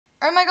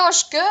Oh my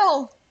gosh,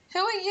 girl! Who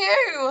are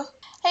you?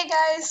 Hey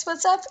guys,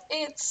 what's up?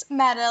 It's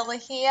Madella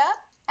here,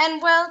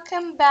 and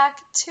welcome back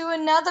to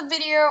another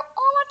video on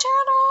my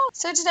channel.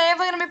 So today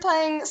we're going to be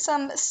playing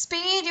some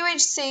Speed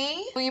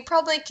UHC. Well, you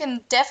probably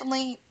can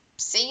definitely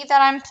see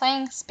that I'm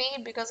playing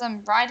Speed because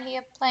I'm right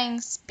here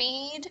playing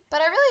Speed. But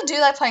I really do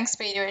like playing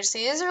Speed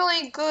UHC. It's a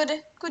really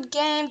good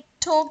game.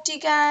 Talk to you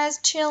guys,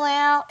 chill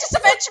out. Just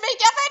avenge me,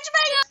 avenge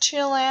me!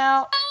 Chill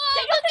out.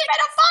 Get your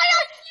teammate on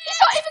fire! He's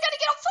not even gonna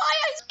get on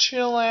fire!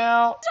 Chill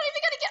out. He's not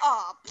even gonna get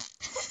up.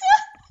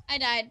 I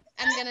died.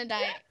 I'm gonna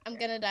die. I'm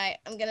gonna die.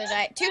 I'm gonna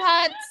die. 2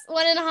 hearts,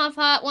 1.5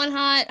 heart, 1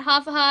 heart,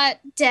 half a heart,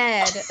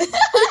 dead.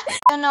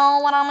 You know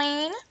what I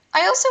mean?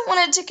 I also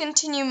wanted to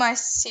continue my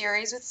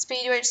series with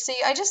Speed UHC.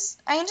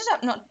 I ended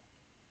up not...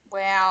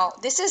 Wow,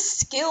 this is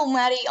skill,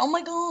 Maddie. Oh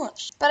my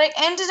gosh. But I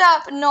ended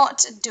up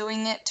not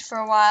doing it for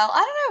a while.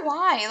 I don't know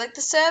why. Like,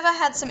 the server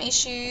had some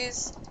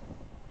issues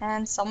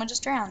and someone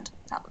just drowned.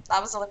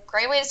 That was a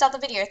great way to start the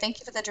video. Thank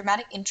you for the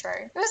dramatic intro.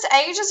 It was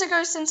ages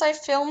ago since I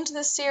filmed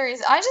this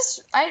series.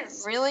 I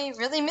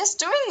really miss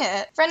doing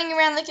it. Running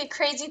around like a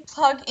crazy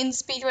plug in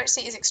Speed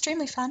UHC is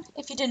extremely fun,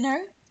 if you didn't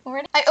know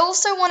already. I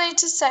also wanted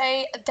to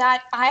say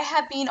that I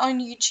have been on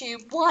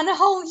YouTube 1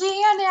 whole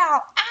year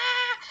now.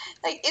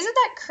 Like, isn't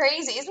that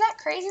crazy? Isn't that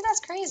crazy? That's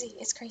crazy.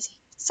 It's crazy.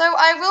 So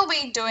I will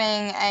be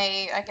doing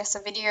I guess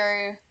a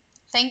video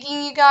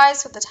thanking you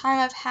guys for the time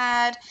I've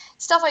had,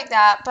 stuff like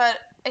that, but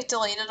it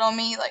deleted on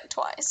me like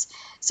twice.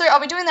 So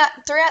I'll be doing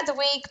that throughout the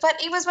week,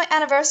 but it was my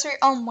anniversary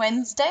on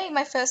Wednesday.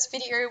 My first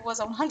video was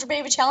a 100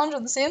 baby challenge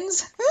on The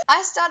Sims.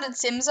 I started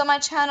Sims on my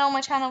channel.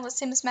 My channel was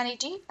Sims Maddie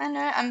G. I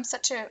know, I'm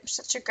such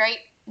a great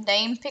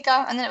name picker.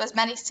 And then it was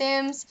Maddie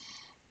Sims.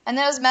 And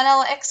then it was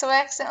Madella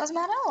XOX, and it was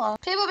Madella.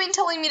 People have been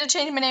telling me to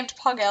change my name to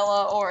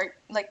Pugella, or,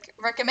 like,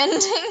 recommending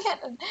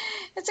it.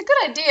 It's a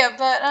good idea,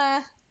 but,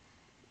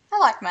 I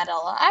like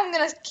Madella. I'm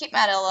gonna keep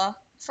Madella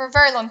for a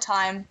very long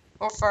time,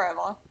 or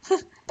forever.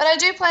 But I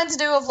do plan to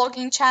do a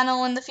vlogging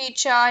channel in the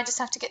future. I just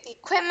have to get the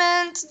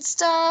equipment and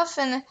stuff,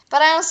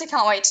 but I honestly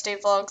can't wait to do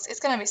vlogs.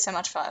 It's gonna be so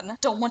much fun.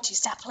 Don't want you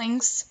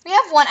saplings. We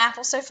have 1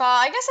 apple so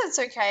far. I guess that's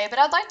okay, but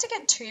I'd like to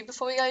get 2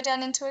 before we go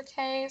down into a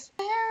cave.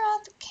 Where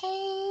are the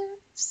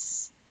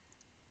caves?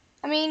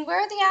 I mean, where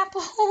are the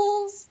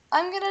apples?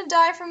 I'm gonna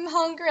die from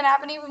hunger and I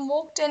haven't even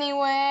walked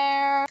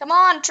anywhere. Come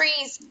on,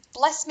 trees.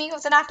 Bless me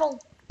with an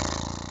apple.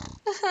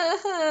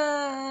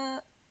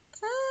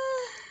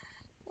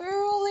 Where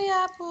are all the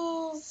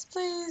apples?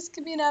 Please,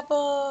 give me an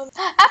apple.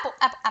 Apple,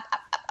 apple, apple,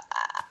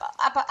 apple,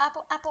 apple,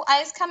 apple, apple,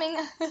 eyes coming.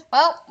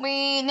 Well,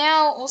 we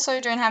now also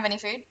don't have any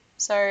food.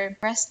 So,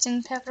 rest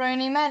in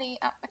pepperoni Maddie.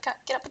 Oh, I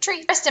can't get up a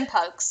tree. Rest in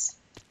pugs.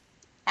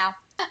 Ow.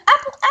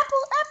 Apple,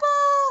 apple,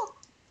 apple.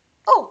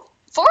 Oh.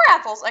 4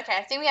 apples. Okay,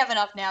 I think we have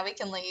enough now. We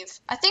can leave.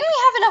 I think we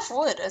have enough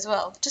wood as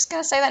well. Just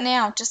gonna say that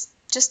now. Just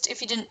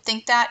if you didn't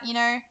think that, you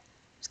know.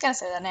 Just gonna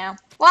say that now.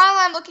 While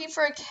I'm looking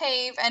for a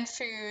cave and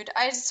food,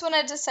 I just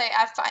wanted to say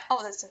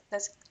oh, there's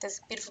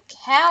a beautiful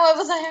cow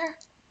over there.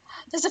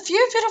 There's a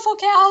few beautiful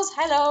cows.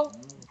 Hello.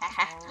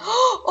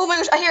 Oh my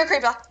gosh, I hear a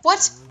creeper.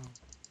 What?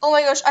 Oh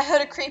my gosh, I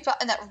heard a creeper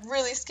and that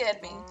really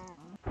scared me.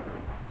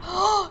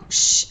 Oh,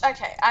 shh.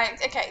 Okay,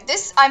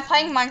 I'm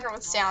playing Minecraft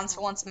with sounds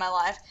for once in my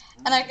life,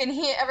 and I can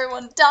hear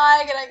everyone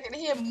dying, and I can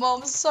hear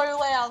Mom so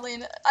loudly,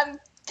 and I'm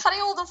cutting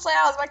all the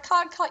flowers, but I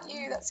can't cut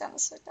you. That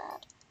sounds so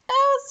bad.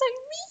 That was so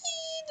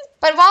mean.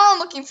 But while I'm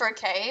looking for a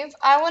cave,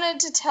 I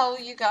wanted to tell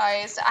you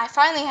guys I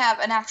finally have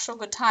an actual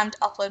good time to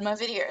upload my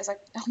videos.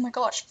 Like, oh my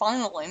gosh,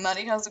 finally,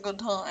 Maddie has a good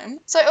time.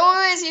 So I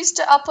always used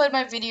to upload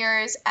my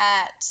videos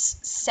at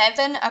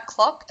 7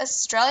 o'clock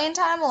Australian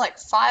time, or like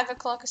 5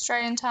 o'clock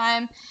Australian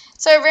time.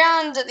 So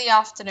around the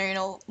afternoon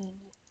or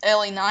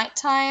early night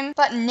time.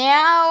 But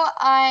now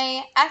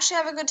I actually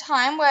have a good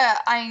time where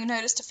I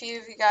noticed a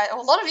few of you guys, or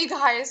a lot of you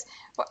guys,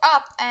 were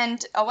up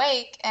and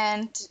awake,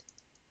 and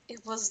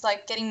it was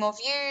like getting more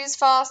views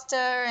faster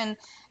and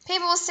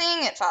people were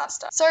seeing it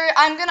faster. So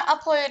I'm going to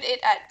upload it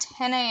at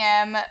 10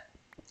 AM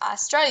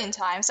Australian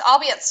time. So I'll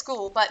be at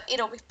school, but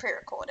it'll be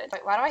pre-recorded.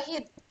 Wait, why do I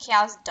hear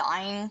cows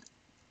dying?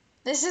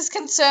 This is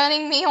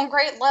concerning me on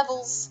great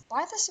levels.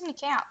 Why are there so many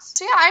cows?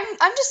 So yeah,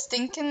 I'm just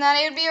thinking that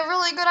it would be a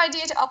really good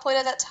idea to upload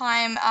at that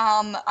time.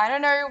 I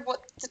don't know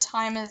what the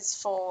time is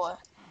for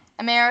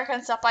America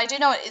and stuff, but I do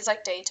know it is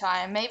like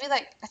daytime. Maybe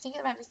like, I think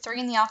it might be 3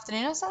 in the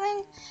afternoon or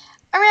something.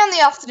 Around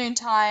the afternoon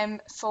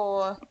time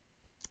for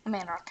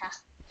America.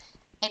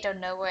 I don't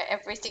know where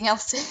everything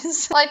else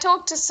is. Well, I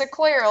talked to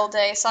Sequoia all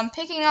day, so I'm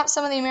picking up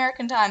some of the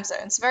American time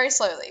zones very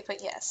slowly,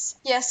 but yes.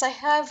 Yes, I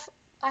have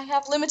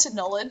limited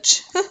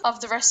knowledge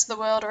of the rest of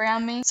the world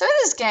around me. So in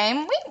this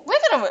game,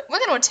 we're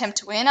gonna attempt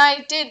to win.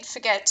 I did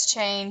forget to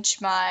change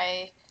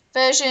my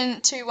version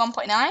to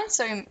 1.9,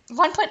 so 1.8?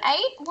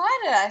 Why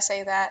did I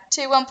say that?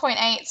 To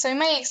 1.8, so we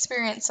may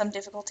experience some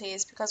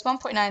difficulties because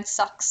 1.9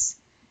 sucks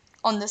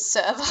on this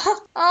server.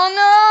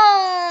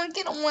 Oh no!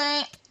 Get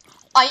away!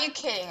 Are you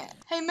kidding?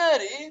 Hey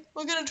Maddie,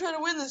 we're gonna try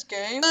to win this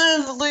game.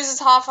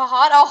 Loses half a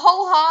heart, a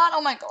whole heart.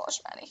 Oh my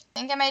gosh, Maddie. I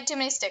think I made too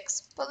many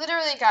sticks. But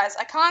literally, guys,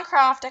 I can't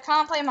craft, I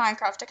can't play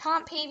Minecraft, I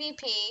can't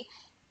PvP.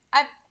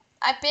 I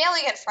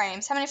barely get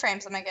frames. How many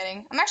frames am I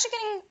getting? I'm actually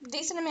getting a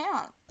decent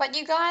amount. But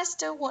you guys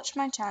still watch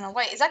my channel.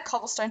 Wait, is that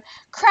cobblestone?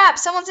 Crap,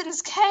 someone's in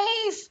this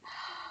cave!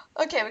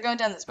 Okay, we're going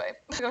down this way.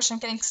 Oh my gosh, I'm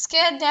getting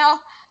scared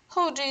now.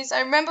 Oh jeez,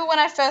 I remember when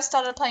I first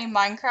started playing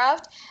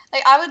Minecraft,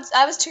 like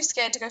I was too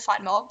scared to go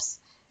fight mobs.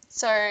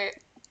 So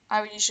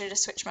I would usually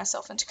just switch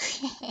myself into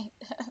creative.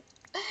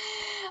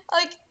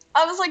 Like,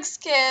 I was like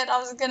scared I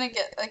was gonna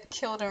get like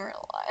killed in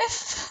real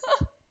life.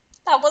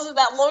 That wasn't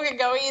that long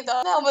ago either.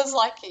 That was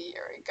like a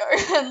year ago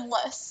and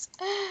less.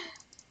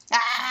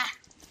 Ah!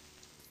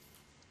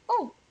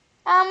 Oh.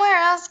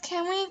 Where else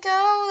can we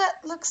go?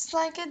 That looks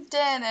like a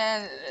dead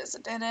end. It is a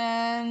dead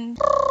end.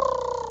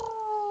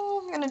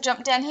 I'm gonna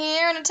jump down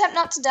here and attempt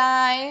not to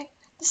die.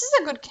 This is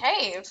a good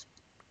cave.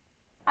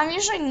 I'm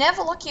usually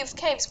never lucky with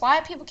caves. Why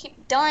do people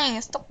keep dying?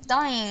 Stop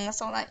dying.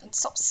 So like, it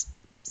stops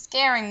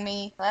scaring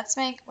me. Let's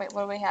make, wait,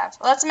 what do we have?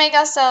 Let's make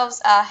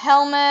ourselves a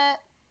helmet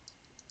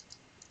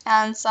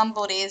and some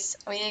booties.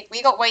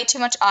 We got way too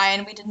much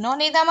iron. We did not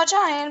need that much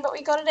iron, but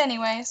we got it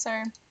anyway,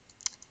 so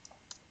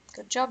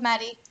good job,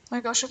 Maddie. Oh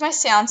my gosh, with my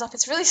sounds up,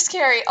 it's really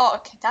scary. Oh,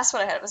 okay, that's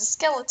what I heard. It was a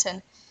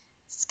skeleton.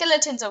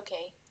 Skeleton's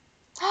okay.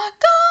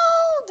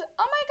 Gold!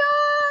 Oh my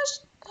gosh!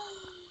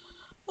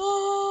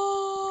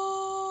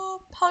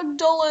 Oh, pug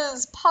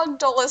dollars, pug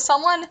dollars.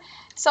 Someone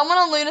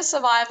on Lunar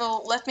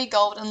Survival left me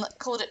gold and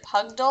called it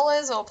pug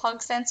dollars or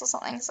pug cents or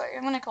something, so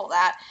I'm gonna call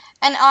that.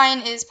 And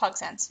iron is pug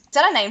cents. Is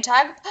that a name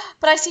tag?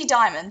 But I see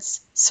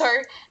diamonds, so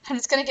I'm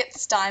just gonna get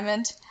this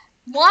diamond.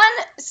 One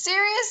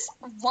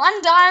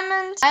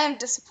diamond? I am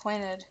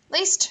disappointed. At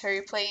least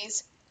 2,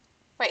 please.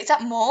 Wait, is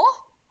that more?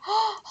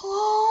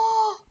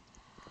 Oh,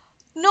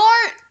 no!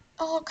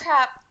 Oh,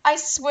 crap. I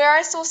swear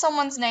I saw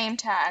someone's name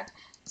tag.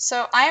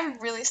 So I am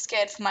really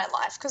scared for my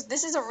life, because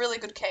this is a really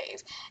good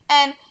cave.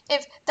 And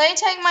if they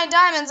take my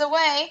diamonds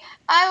away,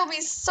 I will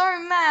be so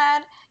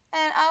mad,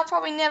 and I'll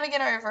probably never get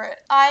over it.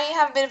 I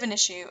have a bit of an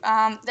issue.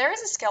 There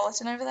is a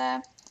skeleton over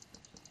there.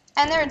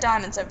 And there are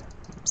diamonds over.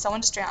 Someone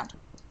just drowned.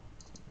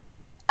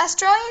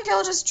 Australian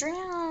girl just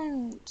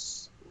drowned.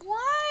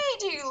 Why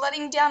are you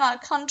letting down our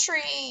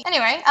country?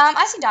 Anyway,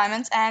 I see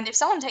diamonds, and if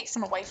someone takes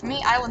them away from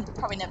me, I will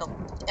probably never,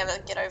 ever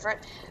get over it.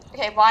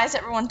 Okay, why is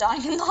everyone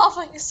dying in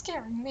lava? You're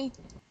scaring me.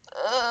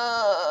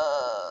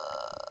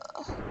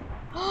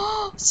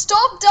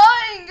 Stop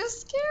dying! You're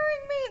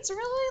scaring me! It's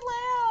really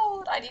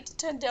loud! I need to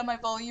turn down my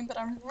volume, but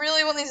I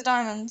really want these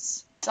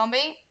diamonds.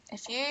 Zombie,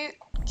 if you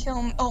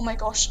kill me... Oh my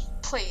gosh,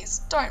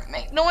 please, don't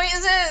make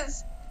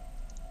noises!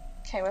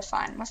 Okay, we're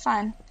fine, we're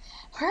fine.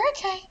 We're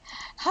okay.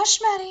 Hush,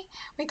 Maddie.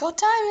 We got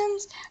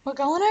diamonds. We're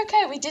going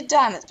okay. We did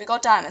diamonds. We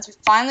got diamonds. We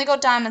finally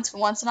got diamonds for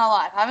once in our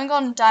life. I haven't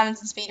gotten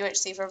diamonds in Speed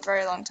UHC for a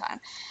very long time.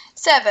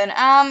 7.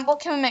 What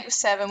can we make with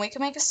 7? We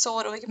can make a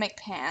sword or we can make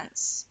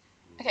pants.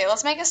 Okay,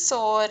 let's make a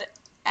sword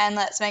and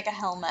let's make a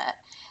helmet.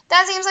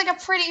 That seems like a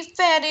pretty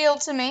fair deal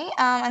to me.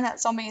 And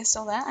that zombie is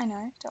still there. I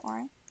know. Don't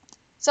worry.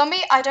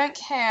 Zombie, I don't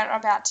care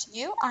about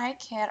you. I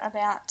care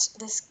about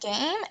this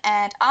game.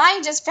 And I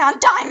just found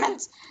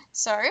diamonds.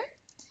 So...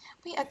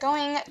 we are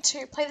going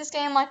to play this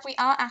game like we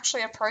are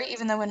actually a pro,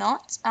 even though we're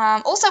not.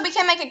 Also, we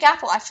can make a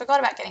gapple. I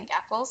forgot about getting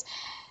gapples.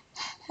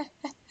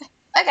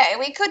 Okay,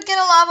 we could get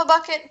a lava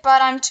bucket,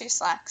 but I'm too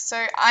slack. So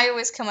I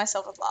always kill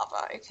myself with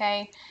lava,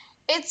 okay?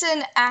 It's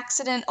an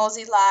accident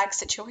Aussie lag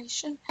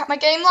situation. My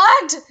game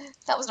lagged!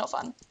 That was not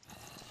fun.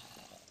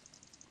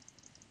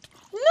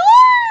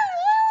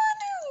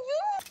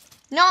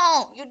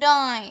 No! You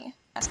die.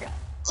 That's good.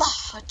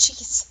 Oh,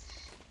 jeez.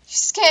 You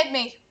scared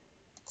me.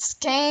 This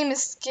game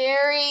is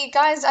scary.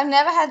 Guys, I've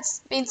never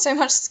been so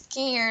much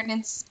scared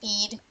in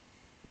Speed.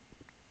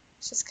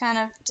 It's just kind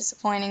of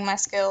disappointing my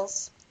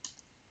skills.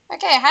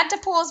 Okay, I had to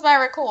pause my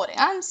recording.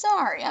 I'm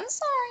sorry.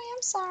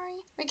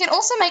 We can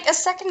also make a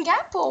second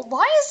gapple.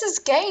 Why is this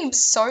game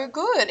so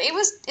good?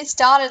 It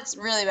started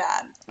really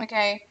bad,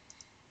 okay?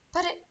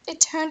 But it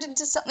turned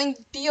into something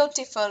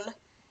beautiful.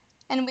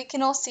 And we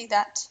can all see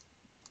that.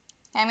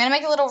 Okay, I'm gonna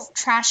make a little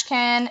trash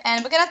can,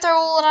 and we're gonna throw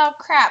all of our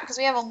crap, because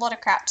we have a lot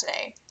of crap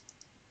today.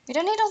 We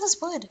don't need all this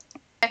wood.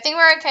 I think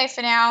we're okay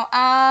for now.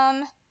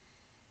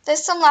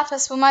 There's some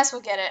lapis. We might as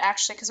well get it,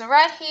 actually, because we're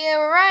right here.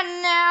 We're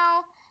right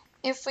now.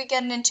 If we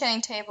get an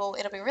enchanting table,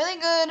 it'll be really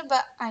good,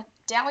 but I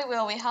doubt we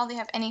will. We hardly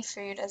have any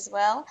food as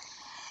well.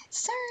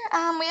 So,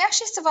 we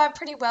actually survived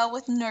pretty well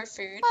with no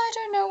food. I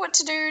don't know what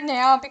to do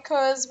now,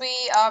 because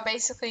we are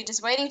basically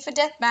just waiting for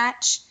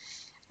deathmatch.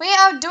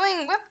 We're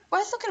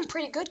looking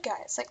pretty good,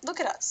 guys. Like, look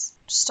at us.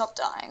 Just stop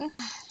dying.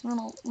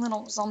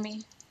 Little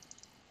zombie.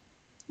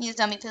 You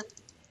zombie poop.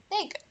 There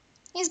you go.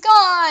 He's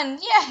gone!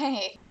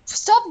 Yay!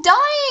 Stop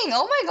dying!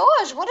 Oh my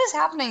gosh, what is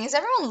happening? Is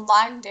everyone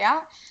lagged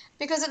out?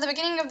 Because at the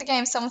beginning of the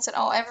game, someone said,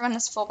 oh, everyone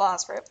has 4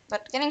 bars for it.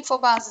 But getting 4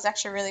 bars is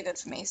actually really good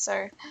for me,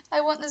 so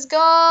I want this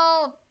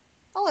gold!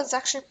 Oh, it's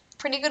actually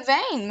pretty good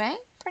vein, mate.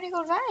 Pretty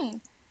good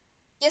vein.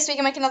 Yes, we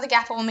can make another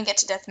gapple when we get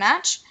to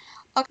deathmatch.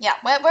 Okay, yeah,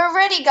 we're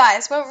ready,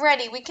 guys. We're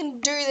ready. We can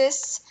do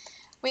this.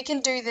 We can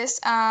do this.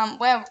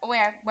 We're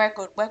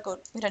good. We're good.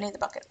 We don't need the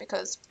bucket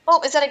because...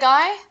 Oh, is that a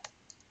guy?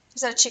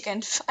 Is that a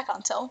chicken? I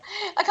can't tell.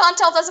 I can't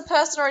tell if that's a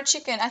person or a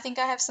chicken. I think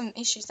I have some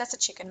issues. That's a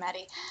chicken,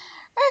 Maddie.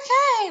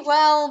 Okay,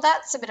 well,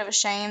 that's a bit of a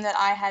shame that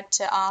I had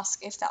to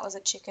ask if that was a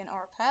chicken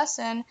or a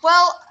person.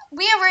 Well,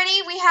 we are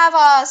ready. We have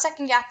our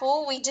second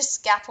gapple. We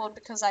just gappled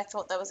because I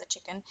thought there was a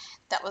chicken.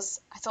 I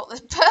thought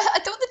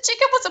the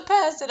chicken was a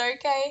person,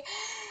 okay?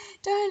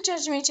 Don't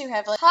judge me too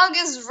heavily. Pug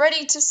is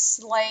ready to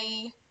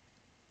slay.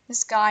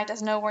 This guy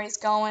doesn't know where he's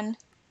going.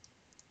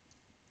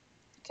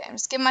 Okay, I'm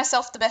just giving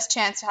myself the best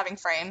chance of having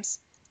frames.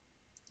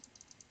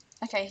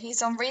 Okay,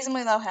 he's on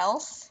reasonably low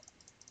health.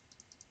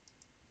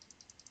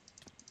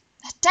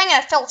 Dang it,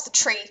 I fell off the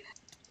tree.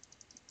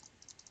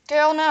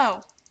 Girl,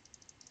 no.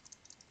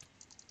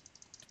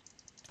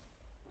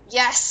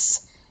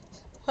 Yes.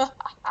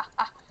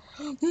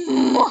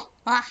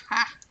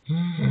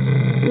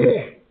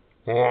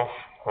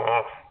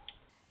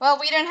 Well,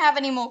 we don't have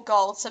any more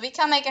gold, so we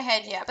can't make a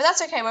head yet. But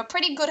that's okay, we're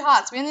pretty good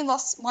hearts. We only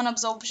lost 1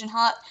 absorption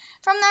heart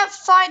from that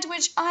fight,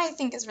 which I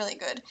think is really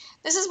good.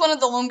 This is one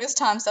of the longest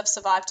times I've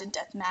survived in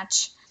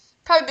deathmatch.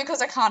 Probably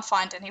because I can't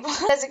find anyone.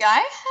 There's a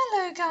guy.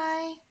 Hello,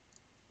 guy.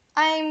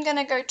 I'm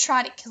gonna go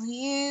try to kill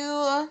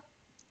you.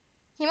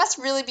 He must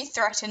really be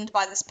threatened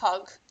by this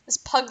pug. This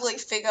pugly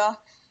figure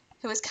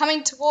who is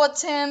coming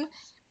towards him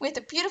with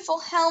a beautiful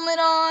helmet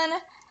on.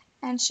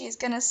 And she's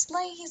gonna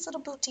slay his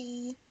little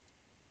booty.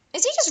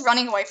 Is he just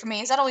running away from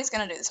me? Is that all he's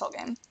going to do this whole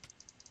game?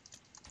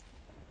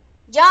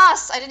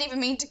 Yes! I didn't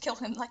even mean to kill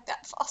him like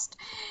that fast.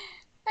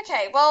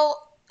 Okay,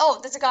 well... Oh,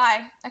 there's a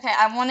guy. Okay,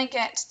 I want to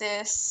get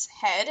this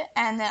head,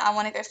 and then I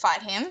want to go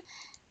fight him.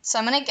 So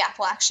I'm going to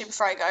gapple, actually,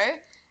 before I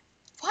go.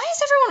 Why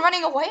is everyone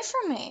running away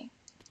from me?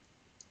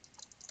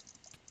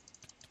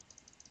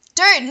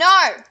 Dude,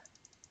 no!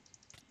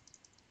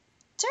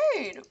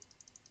 Dude!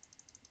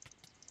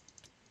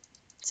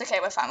 It's okay,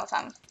 we're fine, we're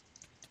fine.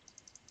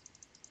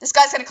 This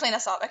guy's gonna clean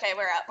us up. Okay,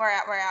 we're out.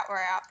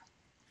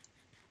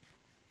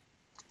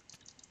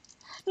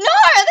 No,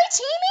 are they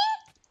teaming?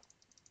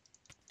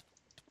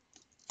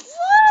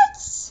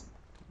 What?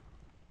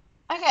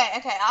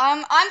 Okay.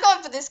 I'm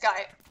going for this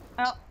guy.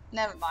 Oh,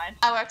 never mind.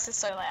 Fireworks is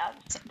so loud.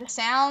 The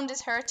sound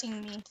is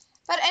hurting me.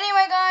 But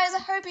anyway, guys, I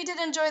hope you did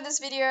enjoy this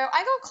video.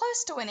 I got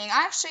close to winning.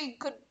 I actually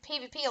could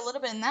PvP a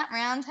little bit in that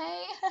round,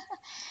 hey?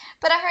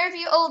 But I hope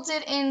you all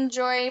did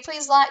enjoy.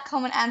 Please like,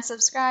 comment, and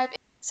subscribe.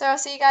 So I'll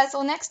see you guys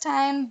all next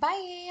time.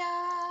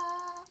 Bye!